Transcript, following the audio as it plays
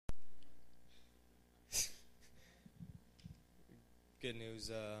good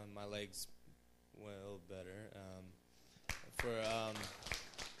news. My legs well better.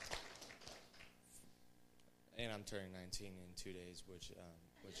 And I'm turning 19 in 2 days, which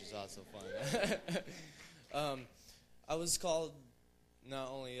is also fun. I was called not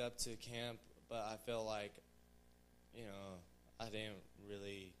only up to camp, but I felt like, I didn't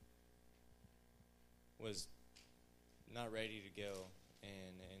really was not ready to go,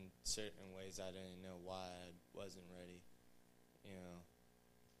 and in certain ways I didn't know why I wasn't ready, and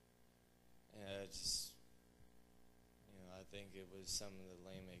I think it was some of the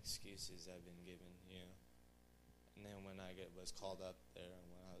lame excuses I've been given, and then when I was called up there, and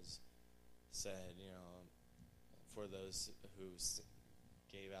when I was said, for those who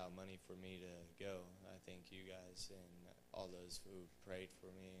gave out money for me to go, I thank you guys and all those who prayed for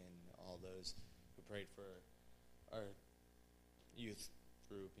me and all those who prayed for our youth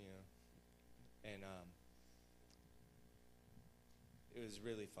group, and it was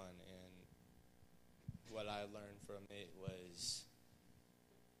really fun, and what I learned from it was,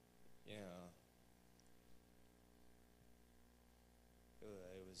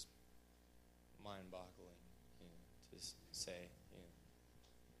 it was mind-boggling, to say,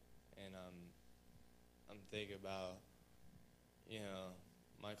 and I'm thinking about,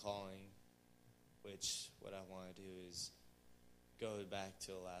 my calling, which what I want to do is go back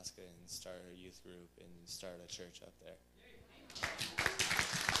to Alaska and start a youth group and start a church up there.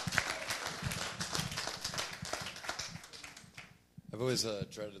 I've always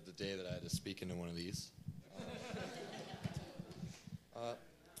dreaded the day that I had to speak into one of these.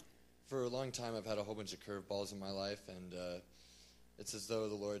 For a long time, I've had a whole bunch of curveballs in my life, and it's as though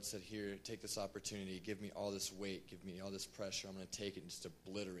the Lord said, here, take this opportunity, give me all this weight, give me all this pressure, I'm going to take it and just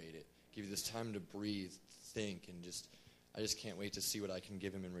obliterate it, give you this time to breathe, think, and I just can't wait to see what I can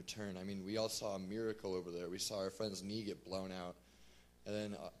give him in return. I mean, we all saw a miracle over there. We saw our friend's knee get blown out, and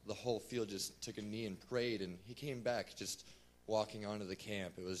then the whole field just took a knee and prayed, and he came back just walking onto the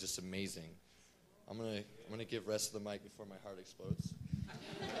camp. It was just amazing. I'm gonna give rest of the mic before my heart explodes.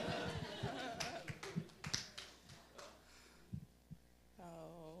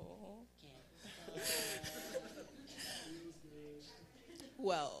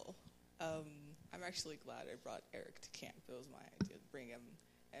 Well, I'm actually glad I brought Eric to camp. It was my idea to bring him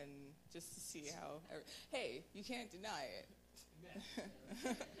and just to see how. Hey, you can't deny it.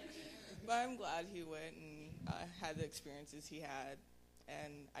 But I'm glad he went and had the experiences he had,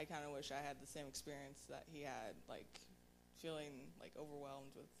 and I kind of wish I had the same experience that he had, like feeling like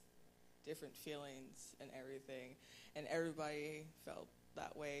overwhelmed with different feelings and everything. And everybody felt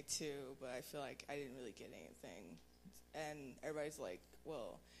that way too, but I feel like I didn't really get anything. And everybody's like,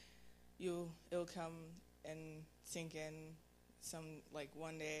 well, it'll come and sink in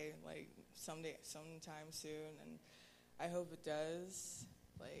one day, sometime soon, and I hope it does.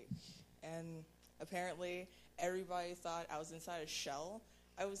 And apparently everybody thought I was inside a shell.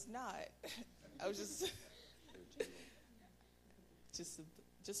 I was not. I was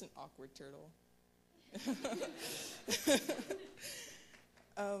just an awkward turtle.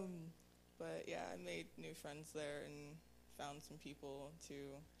 But yeah, I made new friends there and found some people to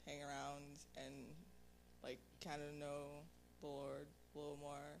hang around and kind of know the Lord a little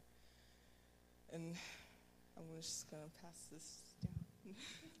more. And I'm just gonna pass this down.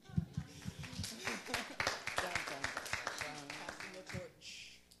 Passing the torch.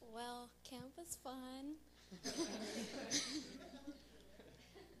 Well, camp was fun.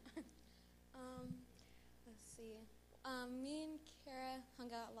 Let's see. Me and Kara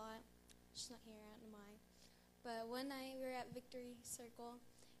hung out a lot. She's not here at mine. But one night we were at Victory Circle,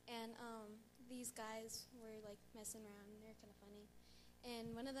 and these guys were messing around, and they were kind of funny.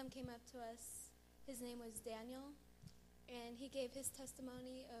 And one of them came up to us. His name was Daniel, and he gave his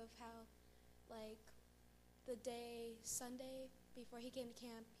testimony of how, the day Sunday before he came to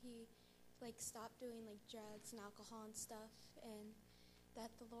camp, he stopped doing drugs and alcohol and stuff, and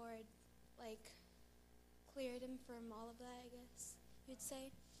that the Lord cleared him from all of that, I guess you'd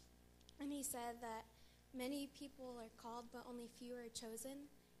say. And he said that many people are called, but only few are chosen.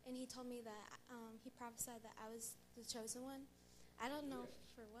 And he told me that he prophesied that I was the chosen one. I don't know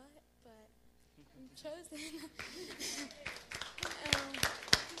for what, but I'm chosen.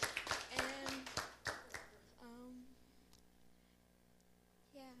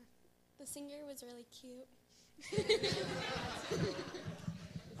 Yeah, the singer was really cute.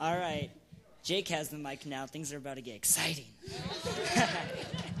 All right, Jake has the mic now. Things are about to get exciting.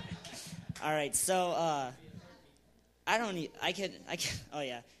 All right, so oh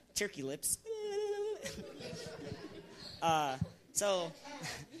yeah, turkey lips. So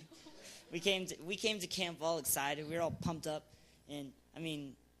we came to camp all excited. We were all pumped up, And I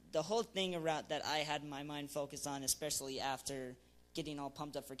mean, the whole thing around that I had my mind focused on, especially after getting all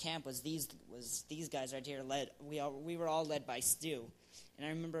pumped up for camp, was these guys right here. We were all led by Stu, and I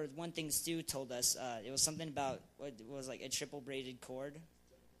remember one thing Stu told us. It was something about what was like a triple braided cord.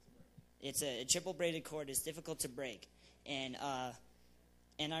 It's a triple braided cord is difficult to break, and I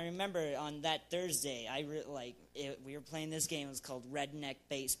remember on that Thursday, we were playing this game. It was called Redneck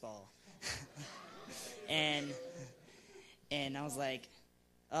Baseball, and I was like,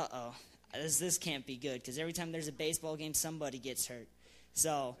 uh-oh, this can't be good, because every time there's a baseball game, somebody gets hurt.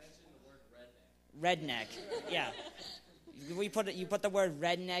 So, redneck, yeah. You put the word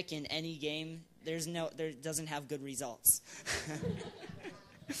redneck in any game, there doesn't have good results.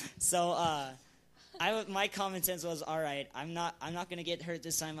 So, my common sense was, all right, I'm not going to get hurt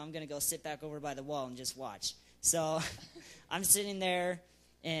this time. I'm going to go sit back over by the wall and just watch. So, I'm sitting there.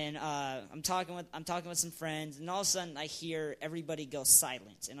 And I'm talking with some friends, and all of a sudden I hear everybody go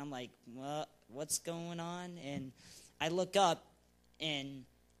silent, and I'm like, what's going on? And I look up, and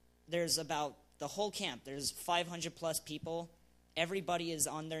there's about the whole camp. There's 500 plus people. Everybody is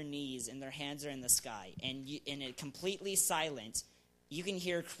on their knees, and their hands are in the sky, and it's completely silent. You can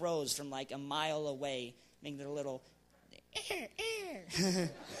hear crows from like a mile away making their little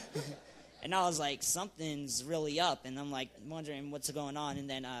And I was like, something's really up, and I'm like wondering what's going on. And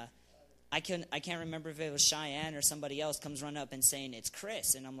then I can't remember if it was Cheyenne or somebody else comes run up and saying it's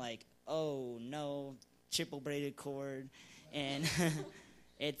Chris, and I'm like, oh no, triple braided cord, and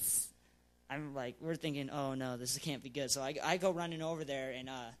I'm like, we're thinking, oh no, this can't be good. So I go running over there, and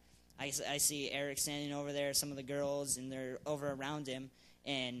I see Eric standing over there, some of the girls, and they're over around him,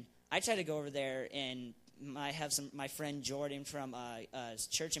 and I try to go over there and. I have my friend Jordan from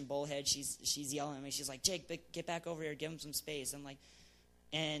church in Bullhead. She's yelling at me. She's like, Jake, get back over here. Give him some space. I'm like,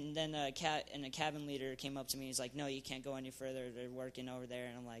 and then a cabin leader came up to me. He's like, no, you can't go any further. They're working over there.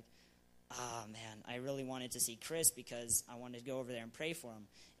 And I'm like, oh, man, I really wanted to see Chris because I wanted to go over there and pray for him.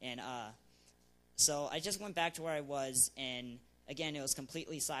 And so I just went back to where I was, and again, it was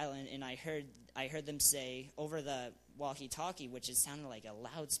completely silent. And I heard them say over the walkie-talkie, which sounded like a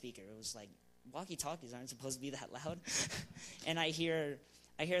loudspeaker. It was like, walkie-talkies aren't supposed to be that loud. And I hear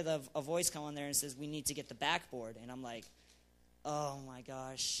a voice come on there and says, we need to get the backboard. And I'm like, oh my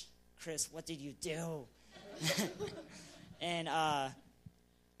gosh, Chris, what did you do? And I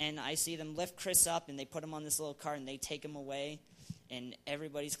see them lift Chris up, and they put him on this little cart, and they take him away, and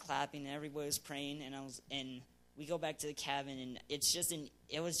everybody's clapping, and everybody's praying, and we go back to the cabin, and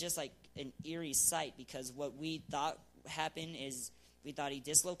it was just like an eerie sight, because what we thought happened is we thought he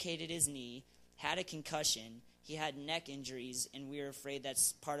dislocated his knee, had a concussion, he had neck injuries, and we were afraid that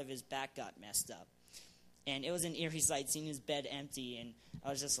part of his back got messed up. And it was an eerie sight, seeing his bed empty, and I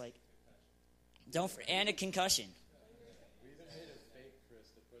was just like, and a concussion. We even made a fake Chris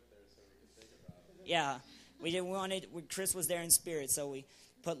to put there so we could think about it. Yeah, we didn't want it. Chris was there in spirit, so we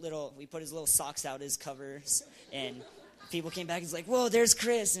put his little socks out as covers, and people came back and was like, whoa, there's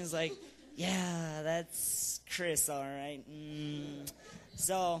Chris, and it's like, yeah, that's Chris, all right.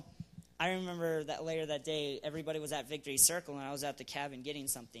 So I remember that later that day, everybody was at Victory Circle, and I was at the cabin getting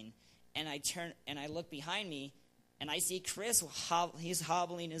something. And I turn and I look behind me, and I see Chris. He's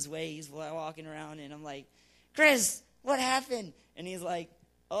hobbling his way. He's walking around, and I'm like, Chris, what happened? And he's like,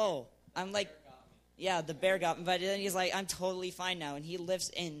 oh, I'm like, yeah, the bear got me. But then he's like, I'm totally fine now. And he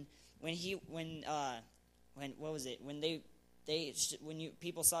lifts in when what was it? When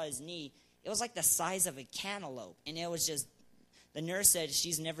people saw his knee, it was like the size of a cantaloupe, and it was just. The nurse said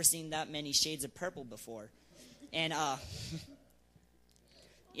she's never seen that many shades of purple before. And,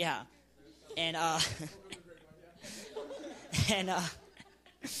 yeah. And,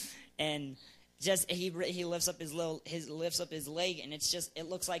 and just, he lifts up his leg, and it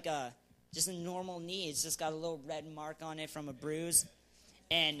looks like just a normal knee. It's just got a little red mark on it from a bruise.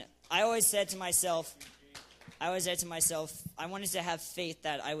 And I always said to myself, I wanted to have faith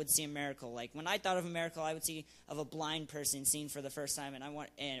that I would see a miracle. Like when I thought of a miracle, I would see of a blind person seen for the first time,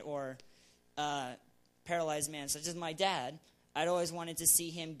 or paralyzed man, such as my dad. I'd always wanted to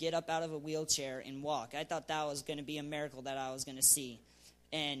see him get up out of a wheelchair and walk. I thought that was going to be a miracle that I was going to see,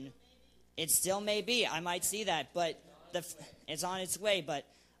 and it still may be. I might see that, but it's on its way. But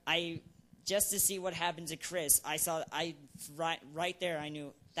just to see what happened to Chris, right there, I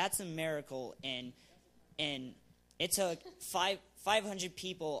knew that's a miracle, and it took 500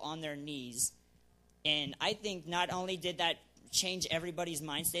 people on their knees. And I think not only did that change everybody's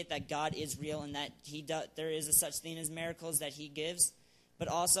mind state that God is real and that there is a such thing as miracles that he gives, but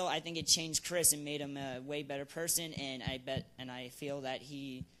also I think it changed Chris and made him a way better person. And I feel that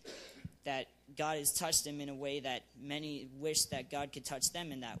he that God has touched them in a way that many wish that God could touch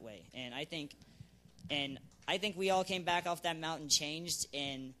them in that way. And I think we all came back off that mountain changed,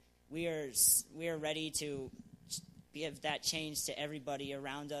 and we are ready to give that change to everybody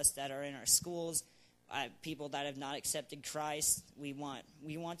around us that are in our schools, people that have not accepted Christ. We want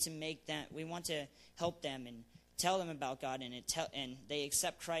to help them and tell them about God, and they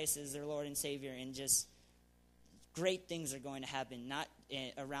accept Christ as their Lord and Savior, and just great things are going to happen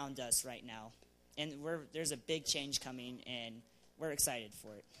around us right now. And there's a big change coming, and we're excited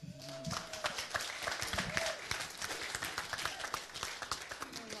for it.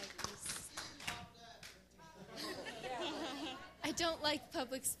 I don't like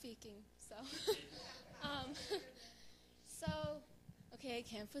public speaking, so. Okay,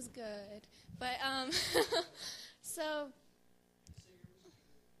 camp was good, but well,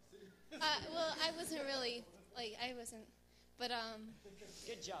 I wasn't really but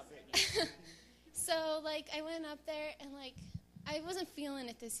Good job, Brittany. So I went up there and I wasn't feeling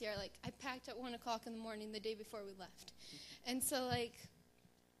it this year. I packed at 1:00 in the morning the day before we left, and so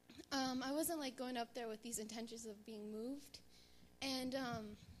I wasn't going up there with these intentions of being moved, and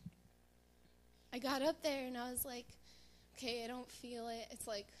I got up there and I was like, okay, I don't feel it.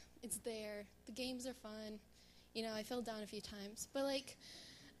 It's there. The games are fun. I fell down a few times, but I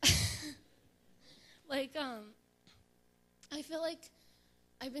feel like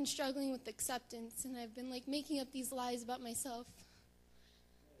I've been struggling with acceptance, and I've been making up these lies about myself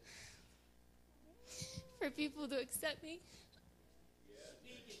for people to accept me.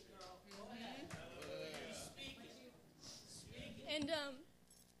 And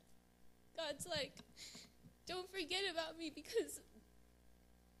God's don't forget about me, because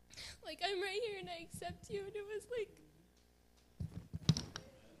I'm right here and I accept you. And it was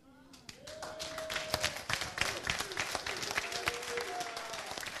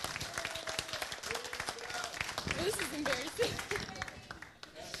this is embarrassing.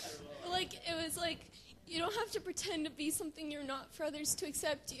 It was you don't have to pretend to be something you're not for others to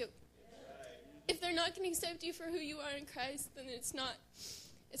accept you. If they're not going to accept you for who you are in Christ, then it's not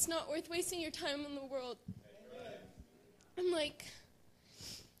worth wasting your time in the world. I'm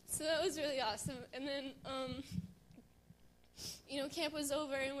so that was really awesome. And then, camp was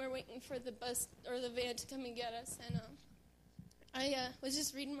over and we're waiting for the bus or the van to come and get us. And I was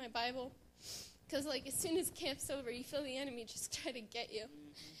just reading my Bible, because as soon as camp's over, you feel the enemy just try to get you.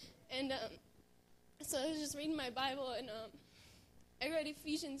 And so I was just reading my Bible, and I read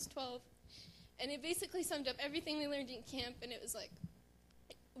Ephesians 12. And it basically summed up everything we learned in camp, and it was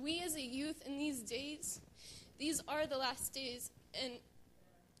we as a youth in these days, these are the last days, and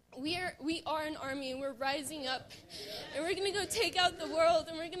we are an army, and we're rising up, and we're going to go take out the world,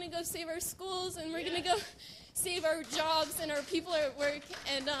 and we're going to go save our schools, and we're going to go save our jobs and our people at work,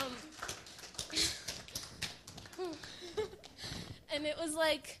 and and it was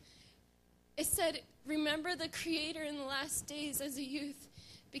it said, remember the Creator in the last days as a youth,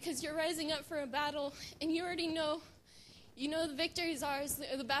 because you're rising up for a battle, and you already know, the victory is ours.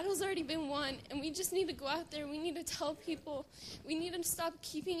 The battle's already been won, and we just need to go out there. We need to tell people. We need to stop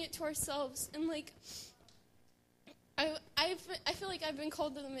keeping it to ourselves. And I feel like I've been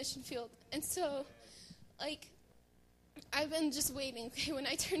called to the mission field, and so I've been just waiting. Okay, when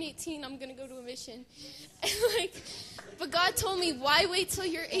I turn 18, I'm gonna go to a mission, and but God told me, why wait till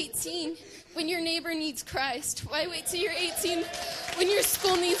you're 18 when your neighbor needs Christ? Why wait till you're 18 when your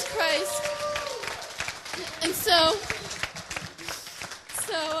school needs Christ? And so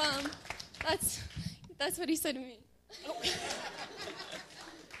that's what he said to me.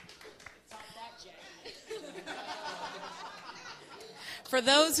 For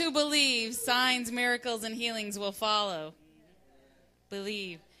those who believe, signs, miracles, and healings will follow.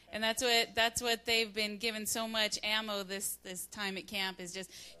 Believe. And that's what they've been given so much ammo this time at camp, is just,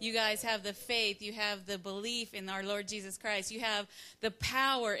 you guys have the faith, you have the belief in our Lord Jesus Christ, you have the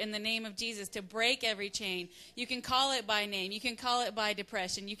power in the name of Jesus to break every chain. You can call it by name, you can call it by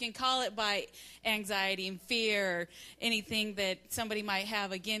depression, you can call it by anxiety and fear, or anything that somebody might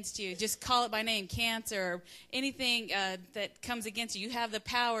have against you. Just call it by name, cancer, or anything that comes against you. You have the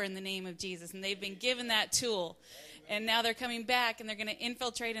power in the name of Jesus, and they've been given that tool. And now they're coming back, and they're going to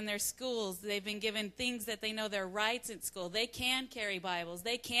infiltrate in their schools. They've been given things that they know their rights at school. They can carry Bibles.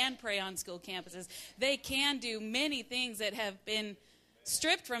 They can pray on school campuses. They can do many things that have been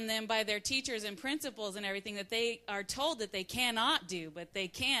stripped from them by their teachers and principals and everything, that they are told that they cannot do, but they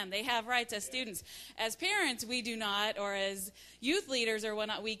can. They have rights as students. As parents, we do not, or as youth leaders or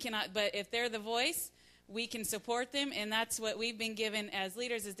whatnot, we cannot. But if they're the voice, we can support them, and that's what we've been given as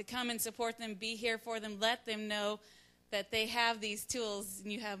leaders, is to come and support them, be here for them, let them know that they have these tools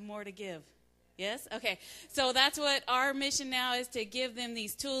and you have more to give. Yes? Okay. So that's what our mission now is, to give them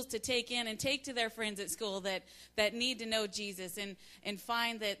these tools to take in and take to their friends at school that need to know Jesus and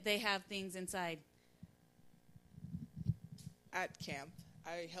find that they have things inside. At camp,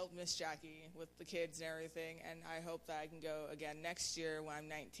 I helped Miss Jackie with the kids and everything, and I hope that I can go again next year when I'm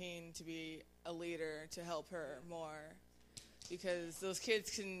 19 to be a leader to help her more, because those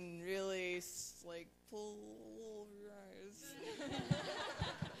kids can really pull your eyes.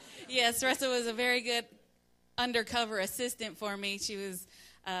 Yes, Ressa was a very good undercover assistant for me. She was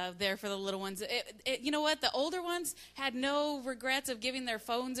there for the little ones. You know what? The older ones had no regrets of giving their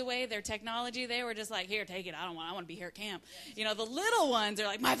phones away, their technology. They were just like, here, take it. I want to be here at camp. You know, the little ones are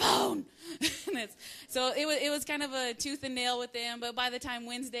like, my phone. So it was kind of a tooth and nail with them. But by the time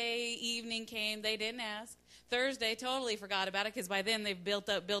Wednesday evening came, they didn't ask. Thursday, totally forgot about it, because by then they've built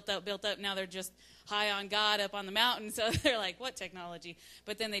up. Now they're just high on God up on the mountain. So they're like, what technology?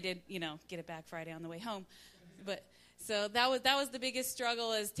 But then they did, get it back Friday on the way home. But so that was the biggest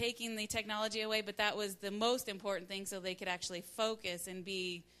struggle, is taking the technology away. But that was the most important thing, so they could actually focus and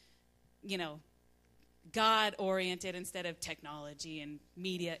be, God-oriented instead of technology and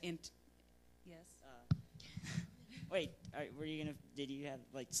media. Yes. Wait, were you gonna? Did you have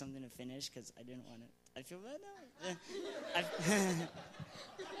something to finish? Because I didn't want to. I feel bad now.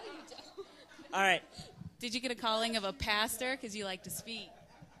 All right. Did you get a calling of a pastor because you like to speak?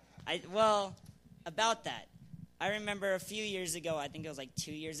 About that, I remember a few years ago, I think it was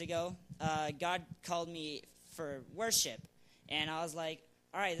 2 years ago, God called me for worship. And I was like,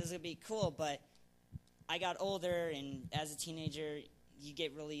 all right, this is going to be cool. But I got older, and as a teenager, you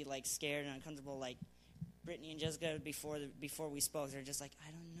get really scared and uncomfortable. Like Brittany and Jessica, before we spoke, they're just like,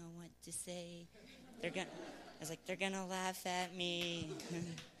 I don't know what to say. They're gonna laugh at me.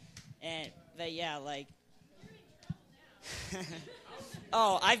 But yeah,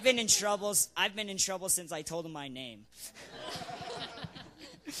 oh, I've been in trouble since I told him my name.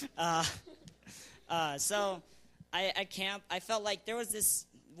 So at camp, I felt like there was this,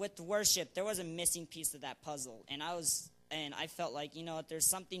 with worship, there was a missing piece of that puzzle, and I felt like, there's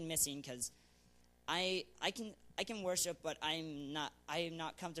something missing, because I can worship, but I am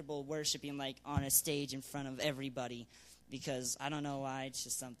not comfortable worshiping on a stage in front of everybody, because I don't know why. It's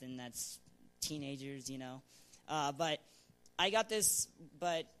just something that's teenagers, But I got this.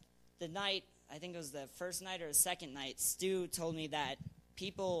 But the night, I think it was the first night or the second night, Stu told me that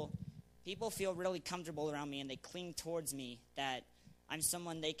people feel really comfortable around me, and they cling towards me, that I'm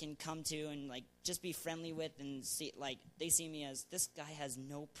someone they can come to and just be friendly with, and see they see me as, this guy has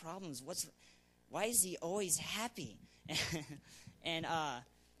no problems. Why is he always happy? And I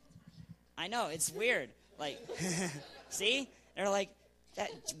know, it's weird. See? They're like,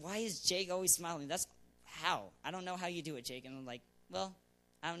 why is Jake always smiling? That's how. I don't know how you do it, Jake. And I'm like, well,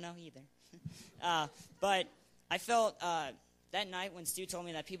 I don't know either. But I felt that night when Stu told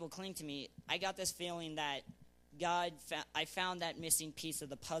me that people cling to me, I got this feeling that I found that missing piece of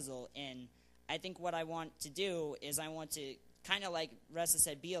the puzzle. And I think what I want to do is I want to kind of, like Ressa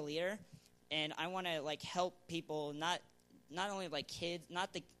said, be a leader. And I want to help people, not only kids,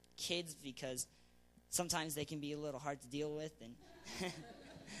 not the kids, because sometimes they can be a little hard to deal with,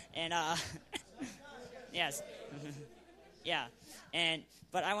 and yes, yeah,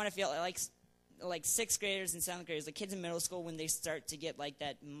 but I want to feel like sixth graders and seventh graders, the kids in middle school, when they start to get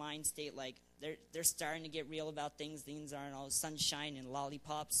that mind state, they're starting to get real about things. Things aren't all sunshine and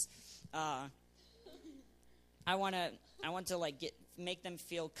lollipops. I want to make them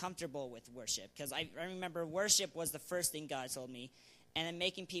feel comfortable with worship, because I remember worship was the first thing God told me, and then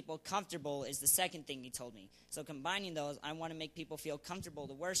making people comfortable is the second thing he told me. So combining those, I want to make people feel comfortable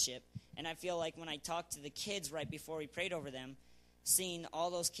to worship. And I feel like when I talked to the kids right before we prayed over them, seeing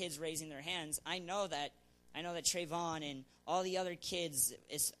all those kids raising their hands, I know that Trayvon and all the other kids,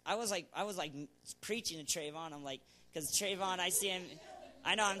 I was preaching to Trayvon. I'm like, because Trayvon, I see him,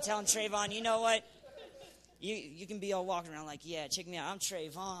 I'm telling Trayvon, you know what? You can be all walking around like, yeah, check me out. I'm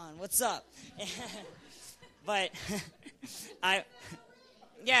Trayvon. What's up? But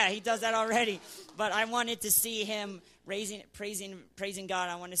yeah, he does that already. But I wanted to see him praising God.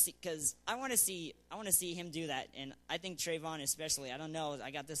 I want to see him do that. And I think Trayvon especially. I don't know.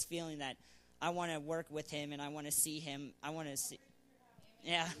 I got this feeling that I want to work with him, and I want to see him.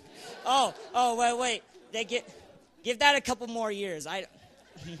 Yeah. Oh, wait. They give that a couple more years.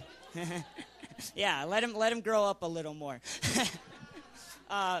 Yeah, let him grow up a little more.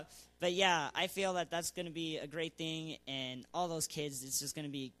 But yeah, I feel that that's going to be a great thing, and all those kids, it's just going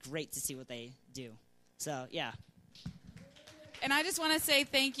to be great to see what they do. So, yeah. And I just want to say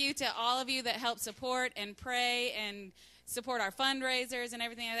thank you to all of you that help support and pray and support our fundraisers and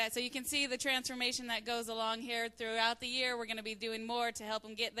everything like that. So you can see the transformation that goes along here throughout the year. We're going to be doing more to help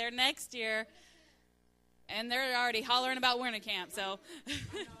them get there next year. And they're already hollering about winter camp, so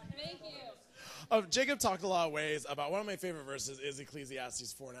thank you. Jacob talked a lot of ways about one of my favorite verses is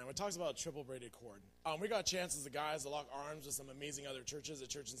Ecclesiastes 4:9, which talks about a triple braided cord. We got a chance as the guys to lock arms with some amazing other churches, a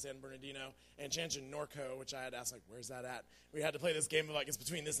church in San Bernardino and a church in Norco, which I had asked, like, where's that at? We had to play this game of, like, it's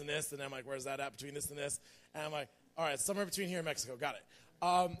between this and this, and I'm like, where's that at between this and this? And I'm like, all right, somewhere between here and Mexico, got it.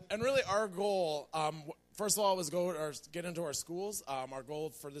 And really our goal, first of all, was get into our schools. Our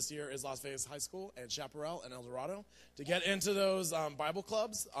goal for this year is Las Vegas High School and Chaparral and El Dorado to get into those Bible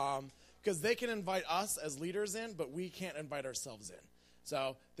clubs, because they can invite us as leaders in, but we can't invite ourselves in.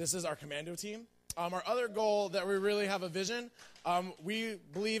 So this is our commando team. Our other goal that we really have a vision, we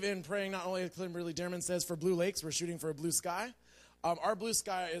believe in praying not only, like Kimberly Dearman says, for blue lakes, we're shooting for a blue sky. Our blue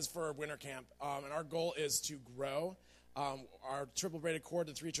sky is for winter camp, and our goal is to grow. Our triple braided cord,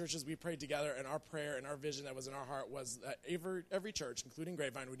 the 3 churches we prayed together, and our prayer and our vision that was in our heart was that every church, including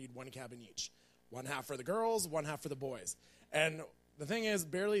Grapevine, would need 1 cabin each. 1 half for the girls, 1 half for the boys. And the thing is,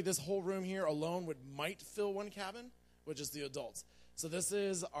 barely this whole room here alone might fill 1 cabin, which is the adults. So this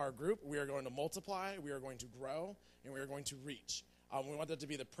is our group. We are going to multiply, we are going to grow, and we are going to reach. We want that to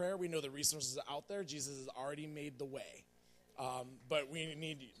be the prayer. We know the resources are out there. Jesus has already made the way. But we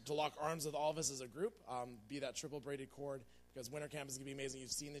need to lock arms with all of us as a group, be that triple braided cord, because winter camp is going to be amazing.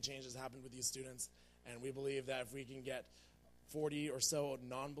 You've seen the changes happen with these students, and we believe that if we can get 40 or so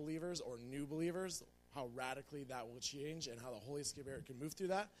non-believers or new believers, how radically that will change and how the Holy Spirit can move through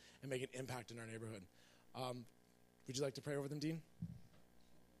that and make an impact in our neighborhood. Would you like to pray over them, Dean?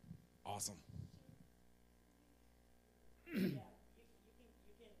 Awesome. You can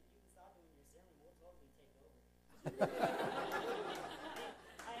stop doing your sermon. We'll totally take over.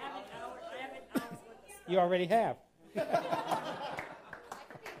 You already have.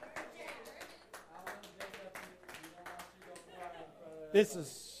 This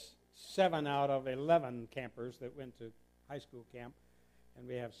is 7 out of 11 campers that went to high school camp, and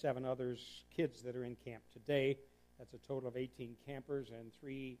we have 7 others, kids that are in camp today. That's a total of 18 campers and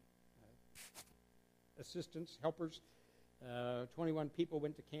 3 assistants, helpers. 21 people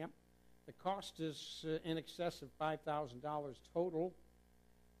went to camp. The cost is in excess of $5,000 total.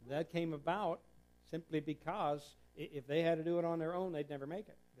 That came about simply because if they had to do it on their own, they'd never make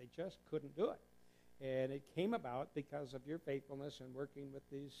it. They just couldn't do it. And it came about because of your faithfulness in working with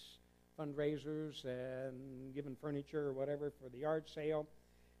these fundraisers and giving furniture or whatever for the yard sale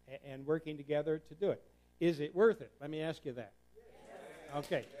and working together to do it. Is it worth it? Let me ask you that. Yes.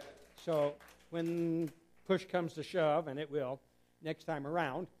 Okay. So when push comes to shove, and it will next time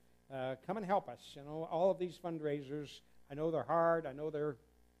around, come and help us. You know, all of these fundraisers, I know they're hard, I know they're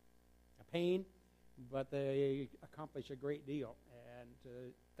a pain, but they accomplish a great deal. And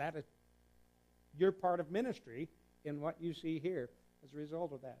that is your part of ministry in what you see here as a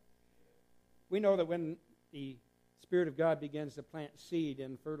result of that. We know that when the Spirit of God begins to plant seed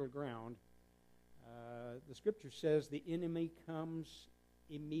in fertile ground, the Scripture says the enemy comes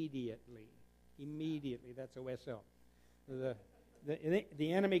immediately. Immediately, that's OSL.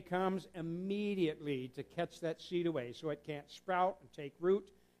 The enemy comes immediately to catch that seed away so it can't sprout and take root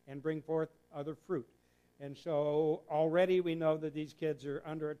and bring forth other fruit. And so already we know that these kids are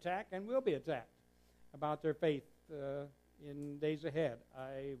under attack and will be attacked about their faith in days ahead.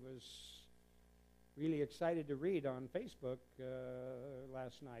 I was really excited to read on Facebook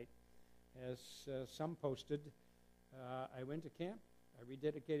last night as some posted, I went to camp, I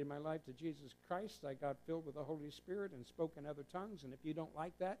rededicated my life to Jesus Christ, I got filled with the Holy Spirit and spoke in other tongues, and if you don't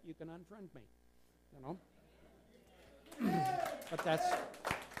like that, you can unfriend me, you know. But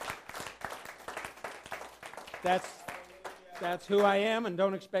that's who I am, and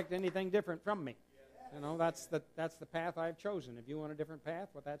don't expect anything different from me. You know, that's the path I've chosen. If you want a different path,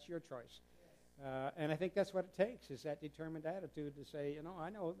 well, that's your choice. And I think that's what it takes, is that determined attitude to say, you know, I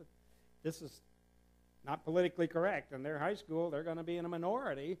know that this is not politically correct. In their high school, they're going to be in a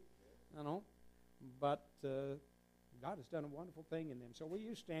minority, you know, but God has done a wonderful thing in them. So will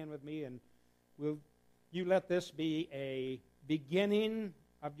you stand with me, and will you let this be a beginning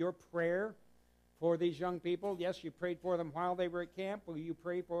of your prayer for these young people? Yes, you prayed for them while they were at camp. Will you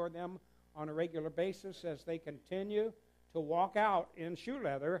pray for them on a regular basis as they continue to walk out in shoe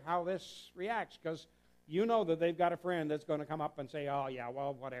leather, how this reacts? Because you know that they've got a friend that's going to come up and say, oh, yeah,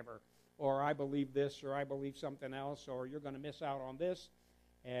 well, whatever. Or I believe this, or I believe something else, or you're going to miss out on this.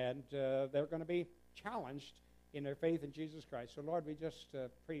 And they're going to be challenged in their faith in Jesus Christ. So, Lord, we just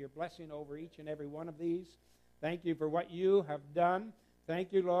pray your blessing over each and every one of these. Thank you for what you have done.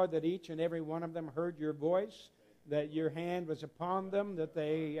 Thank you, Lord, that each and every one of them heard your voice. that your hand was upon them, that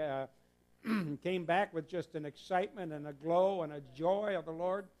they came back with just an excitement and a glow and a joy of the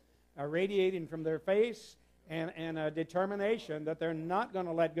Lord radiating from their face, and a determination that they're not going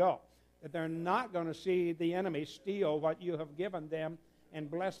to let go, that they're not going to see the enemy steal what you have given them and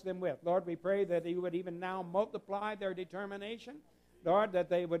bless them with. Lord, we pray that you would even now multiply their determination. Lord, that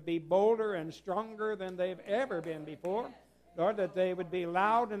they would be bolder and stronger than they've ever been before. Lord, that they would be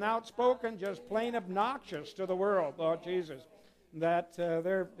loud and outspoken, just plain obnoxious to the world, Lord Jesus. That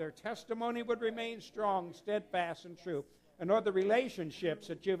their testimony would remain strong, steadfast, and true. And Lord, the relationships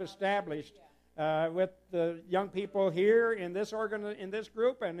that you've established with the young people here in this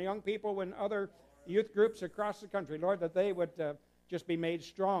group and the young people in other youth groups across the country, Lord, that they would just be made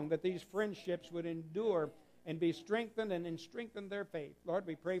strong, that these friendships would endure and be strengthened and strengthen their faith. Lord,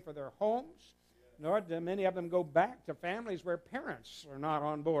 we pray for their homes. Lord, many of them go back to families where parents are not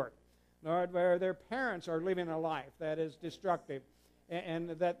on board. Lord, where their parents are living a life that is destructive, and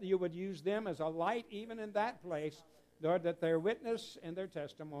that you would use them as a light even in that place. Lord, that their witness and their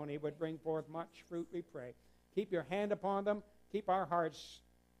testimony would bring forth much fruit, we pray. Keep your hand upon them. Keep our hearts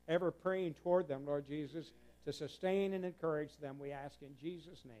ever praying toward them, Lord Jesus, to sustain and encourage them, we ask in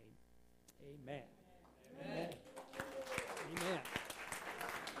Jesus' name. Amen. Amen.